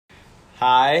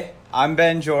Hi, I'm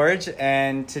Ben George,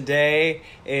 and today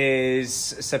is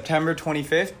September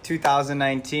 25th,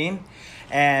 2019,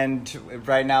 and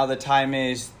right now the time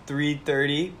is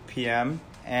 3:30 p.m.,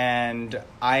 and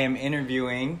I am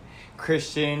interviewing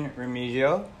Christian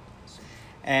Remigio,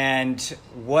 and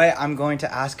what I'm going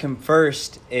to ask him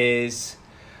first is,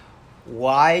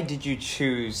 why did you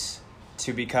choose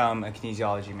to become a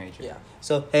kinesiology major? Yeah.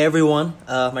 So, hey everyone,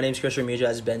 my name is Christian Remigio,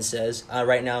 as Ben says.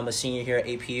 Right now I'm a senior here at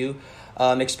APU.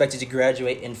 I'm expected to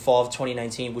graduate in fall of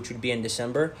 2019, which would be in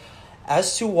December.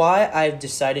 As to why I've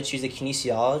decided to choose the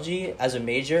kinesiology as a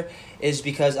major is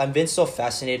because I've been so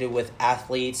fascinated with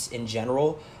athletes in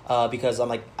general, because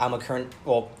I'm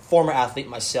a former athlete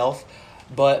myself,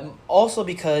 but also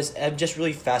because I'm just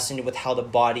really fascinated with how the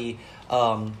body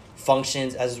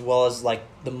functions, as well as like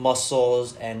the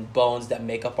muscles and bones that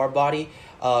make up our body.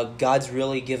 God's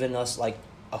really given us like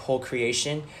a whole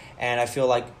creation, and I feel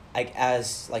like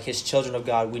as his children of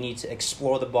God, we need to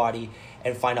explore the body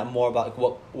and find out more about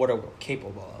what we're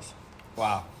capable of.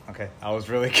 Wow. Okay, that was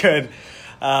really good.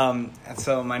 And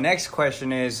so my next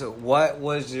question is, what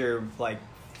was your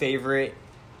favorite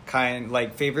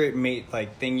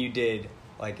thing you did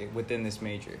within this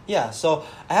major? Yeah. So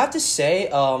I have to say,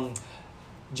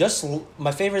 just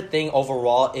my favorite thing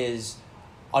overall is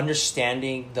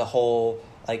understanding the whole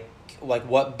like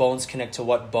what bones connect to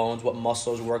what bones, what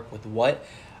muscles work with what.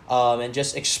 And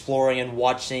just exploring and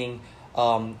watching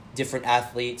different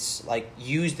athletes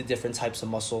use the different types of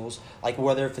muscles,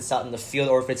 whether if it's out in the field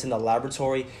or if it's in the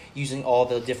laboratory, using all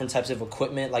the different types of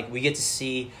equipment. We get to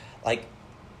see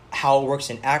how it works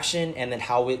in action, and then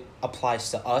how it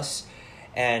applies to us,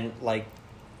 and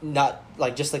not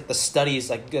just the studies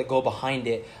that go behind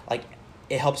it.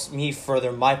 It helps me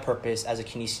further my purpose as a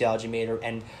kinesiology major,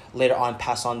 and later on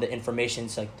pass on the information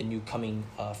to the new coming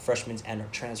freshmen and or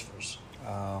transfers.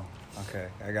 Oh, okay.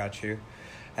 I got you.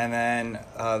 And then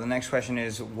the next question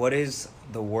is, what is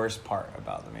the worst part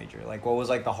about the major? What was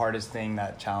the hardest thing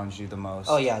that challenged you the most?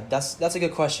 Oh, yeah. That's a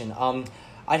good question.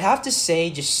 I'd have to say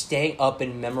just staying up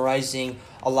and memorizing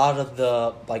a lot of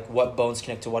the, what bones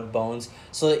connect to what bones.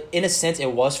 So in a sense,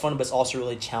 it was fun, but it's also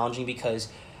really challenging because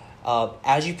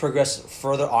as you progress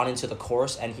further on into the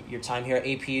course and your time here at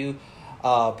APU,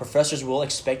 professors will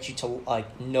expect you to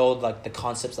know the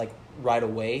concepts right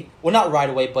away. Well, not right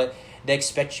away, but they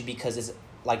expect you, because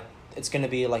it's going to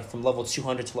be from level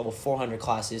 200 to level 400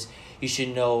 classes. You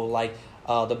should know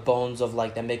the bones of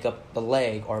that make up the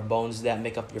leg, or bones that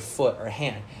make up your foot or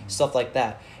hand, stuff like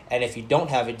that. And if you don't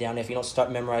have it down, if you don't start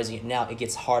memorizing it now, it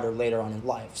gets harder later on in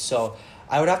life. So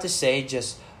I would have to say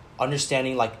just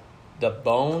understanding the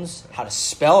bones, how to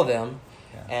spell them,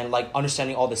 and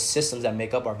understanding all the systems that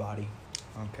make up our body.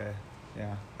 Okay.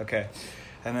 Yeah. Okay.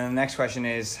 And then the next question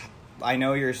is, I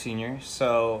know you're a senior,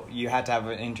 so you had to have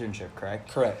an internship, correct?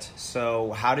 Correct.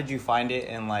 So how did you find it,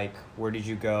 and where did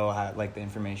you go, the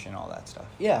information, all that stuff?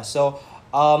 Yeah, so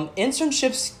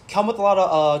internships come with a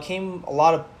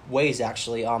lot of ways,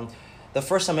 actually. The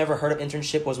first time I ever heard of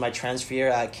internship was my transfer year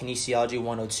at Kinesiology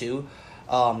 102.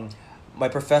 My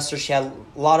professor, she had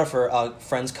a lot of her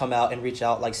friends come out and reach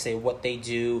out, say what they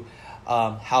do,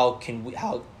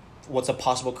 what's a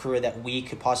possible career that we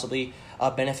could possibly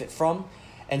benefit from.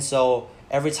 And so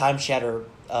every time she had her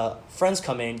friends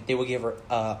come in, they would give her,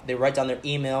 they write down their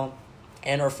email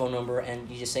and her phone number, and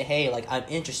you just say, hey, I'm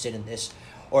interested in this.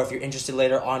 Or if you're interested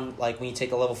later on, when you take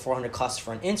the level 400 class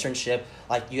for an internship,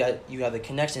 you have the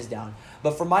connections down.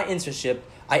 But for my internship,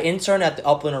 I interned at the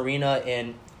Upland Arena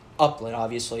in Upland,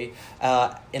 obviously,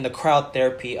 in the crowd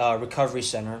therapy recovery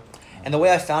center. And the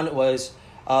way I found it was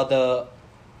the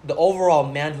overall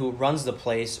man who runs the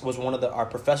place was one of our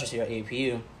professors here at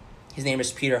APU. His name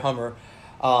is Peter Hummer.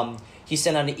 He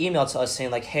sent out an email to us saying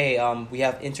hey, we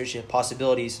have internship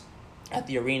possibilities at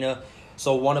the arena.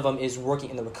 So one of them is working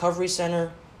in the recovery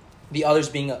center, the others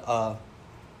being a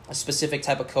specific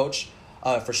type of coach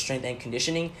for strength and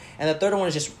conditioning, and the third one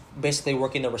is just basically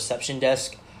working the reception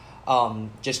desk,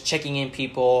 just checking in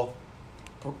people,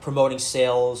 promoting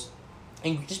sales,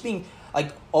 and just being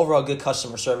overall good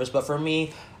customer service. But for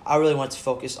me, I really want to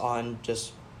focus on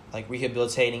just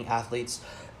rehabilitating athletes.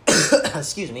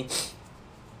 Excuse me.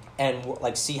 And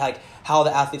see how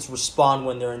the athletes respond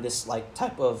when they're in this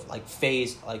type of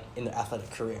phase in their athletic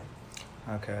career.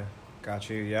 Okay, got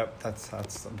you. Yep,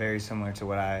 that's very similar to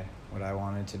what I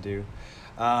wanted to do.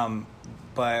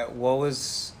 But what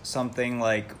was something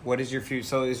what is your future?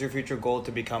 So is your future goal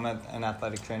to become an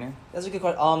athletic trainer? That's a good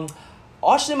question.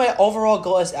 Actually, my overall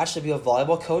goal is to actually be a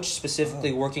volleyball coach,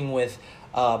 specifically working with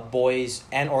boys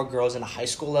and or girls in a high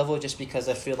school level, just because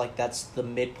I feel that's the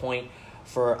midpoint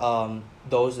for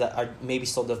those that are maybe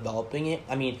still developing it.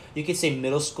 I mean, you could say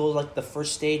middle school is like the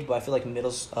first stage, but I feel like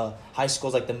high school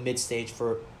is like the mid stage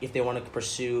for if they want to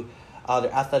pursue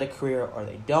their athletic career or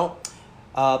they don't.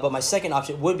 But my second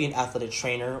option would be an athletic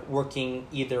trainer working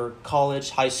either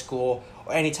college, high school,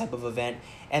 or any type of event.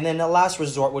 And then the last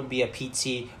resort would be a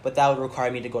PT, but that would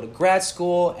require me to go to grad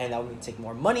school, and that would take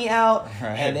more money out.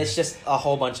 Right. And it's just a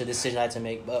whole bunch of decisions I had to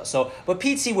make. But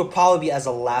PT would probably be as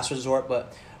a last resort.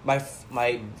 But my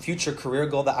future career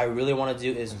goal that I really want to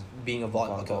do is being a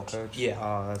volleyball coach. Yeah.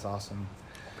 Oh, that's awesome.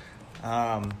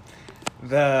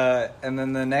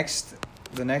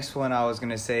 The next one I was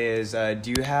gonna say is,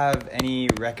 do you have any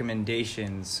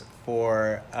recommendations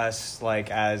for us,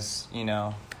 like, as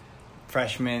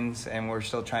freshmen, and we're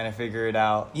still trying to figure it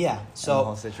out? Yeah. So the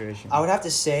whole situation. I would have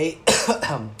to say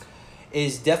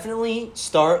is definitely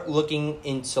start looking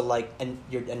into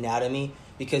your anatomy,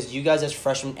 because you guys as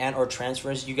freshmen and or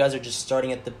transfers, you guys are just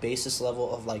starting at the basis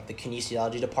level of like the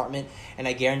kinesiology department, and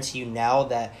I guarantee you now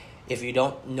that if you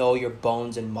don't know your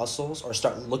bones and muscles or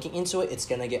start looking into it, it's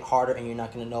going to get harder and you're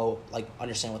not going to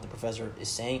understand what the professor is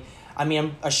saying. I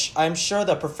mean, I'm sure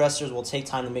the professors will take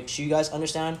time to make sure you guys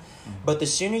understand, but the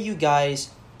sooner you guys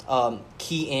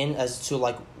key in as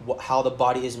to how the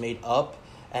body is made up,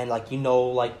 and like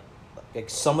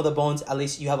some of the bones, at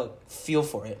least you have a feel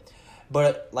for it.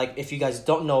 But if you guys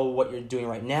don't know what you're doing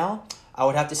right now, I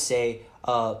would have to say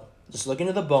just look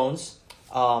into the bones,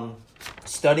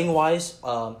 studying wise,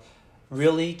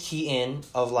 really key in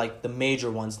of the major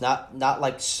ones, not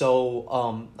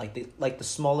so the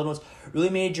small little ones. Really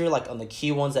major on the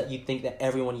key ones that you think that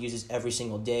everyone uses every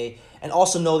single day, and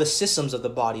also know the systems of the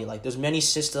body. There's many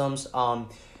systems.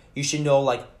 You should know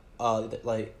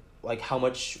how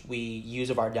much we use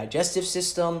of our digestive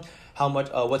system, how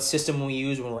much what system we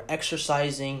use when we're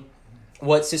exercising,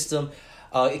 what system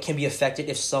it can be affected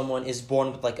if someone is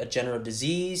born with a general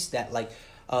disease that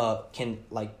can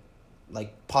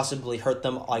possibly hurt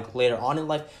them later on in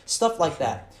life, stuff like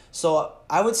that. So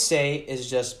I would say is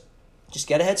just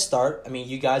get a head start. I mean,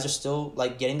 you guys are still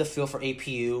getting the feel for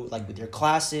APU with your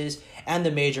classes and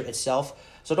the major itself.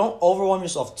 So don't overwhelm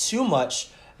yourself too much,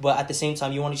 but at the same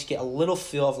time you want to just get a little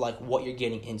feel of what you're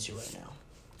getting into right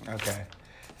now. Okay.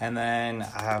 And then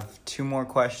I have two more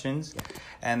questions. Yeah.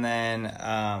 And then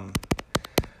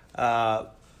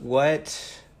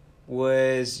what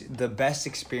was the best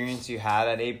experience you had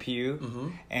at APU? Mm-hmm.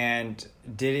 And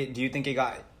do you think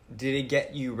did it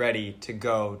get you ready to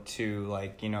go to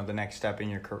the next step in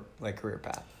your career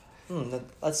path?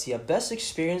 Let's see. A best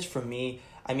experience for me,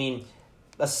 I mean,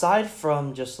 aside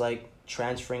from just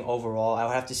transferring overall, I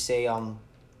would have to say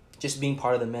just being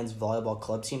part of the men's volleyball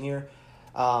club team here.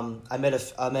 I met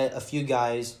a few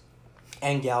guys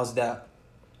and gals that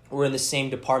were in the same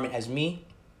department as me,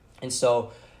 and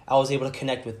so I was able to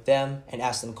connect with them and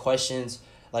ask them questions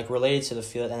related to the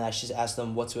field, and I just asked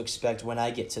them what to expect when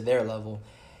I get to their level.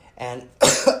 And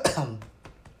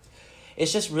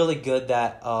it's just really good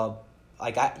that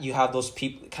you have those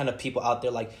people out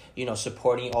there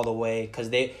supporting you all the way, because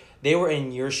they were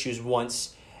in your shoes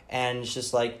once, and it's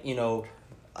just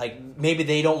maybe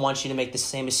they don't want you to make the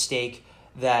same mistake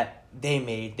that they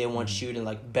made. They want you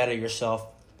to better yourself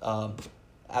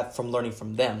from learning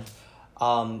from them.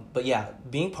 But yeah,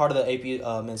 being part of the AP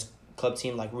men's club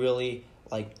team really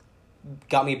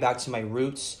got me back to my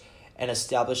roots and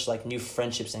established new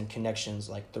friendships and connections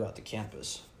throughout the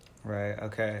campus. Right.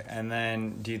 Okay. And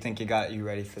then, do you think it got you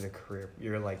ready for the career?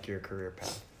 Your career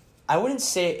path? I wouldn't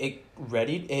say it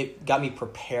readied. It got me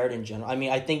prepared in general. I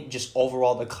mean, I think just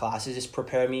overall the classes just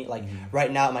prepared me.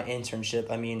 Right now at my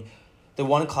internship, I mean, the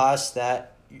one class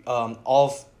that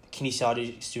all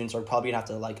kinesiology students are probably gonna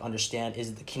have to understand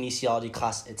is the kinesiology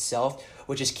class itself,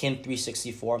 which is Kin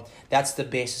 364. That's the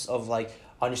basis of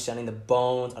understanding the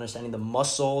bones, understanding the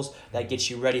muscles that gets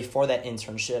you ready for that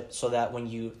internship, so that when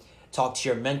you talk to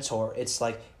your mentor, it's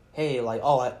hey,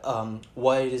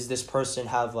 why does this person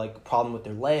have problem with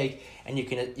their leg? And you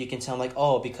can tell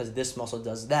them because this muscle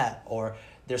does that, or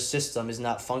their system is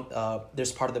not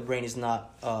there's part of the brain is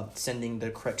not sending the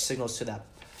correct signals to that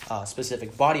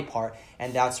specific body part,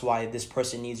 and that's why this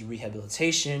person needs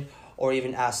rehabilitation. Or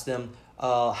even ask them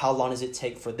how long does it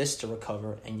take for this to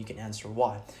recover, and you can answer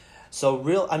why. So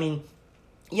the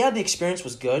experience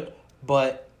was good,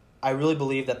 but I really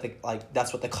believe that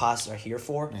that's what the classes are here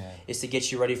for, is to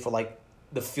get you ready for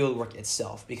the field work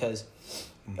itself, because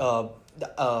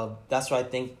that's what I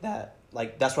think that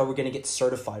that's why we're gonna get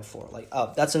certified for.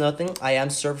 That's another thing. I am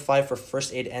certified for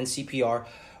first aid and CPR,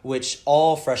 which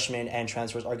all freshmen and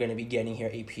transfers are going to be getting here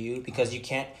at APU, because you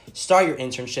can't start your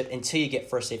internship until you get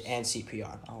first aid and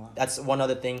CPR. Oh, wow. That's one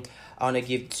other thing I want to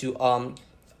give to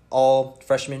all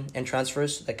freshmen and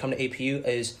transfers that come to APU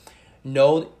is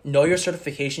know your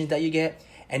certifications that you get,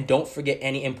 and don't forget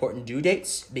any important due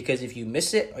dates, because if you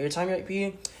miss it or your time here at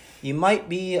APU, you might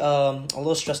be a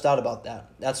little stressed out about that.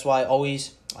 That's why I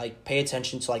always pay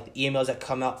attention to the emails that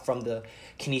come out from the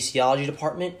kinesiology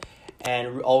department,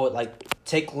 and always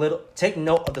take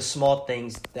note of the small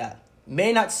things that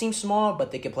may not seem small,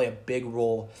 but they can play a big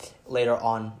role later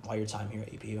on while your time here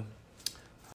at APU.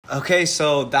 Okay,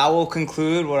 so that will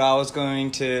conclude what I was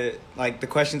going to, the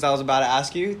questions I was about to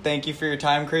ask you. Thank you for your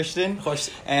time, Christian. Of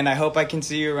course. And I hope I can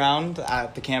see you around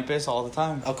at the campus all the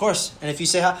time. Of course. And if you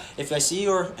say hi, if I see you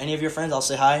or any of your friends, I'll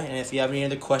say hi. And if you have any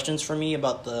other questions for me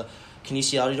about the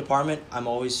kinesiology department, I'm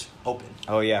always open.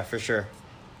 Oh, yeah, for sure.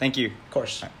 Thank you. Of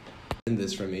course.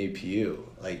 This from APU,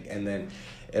 and then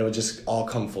it'll just all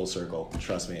come full circle,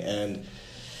 trust me. And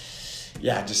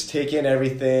yeah, just take in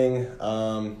everything.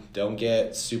 Don't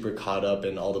get super caught up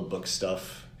in all the book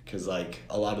stuff, because a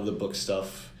lot of the book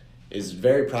stuff is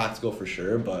very practical for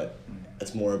sure, but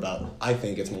I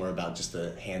think it's more about just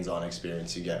the hands-on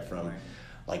experience you get from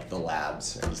the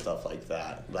labs and stuff like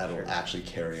that. That'll actually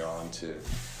carry on to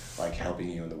helping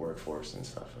you in the workforce and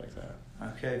stuff like that.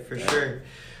 Okay, for sure.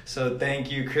 So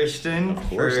thank you, Christian, Of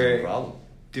course, no for problem.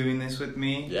 doing this with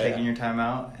me, Yeah, taking yeah. your time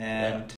out. And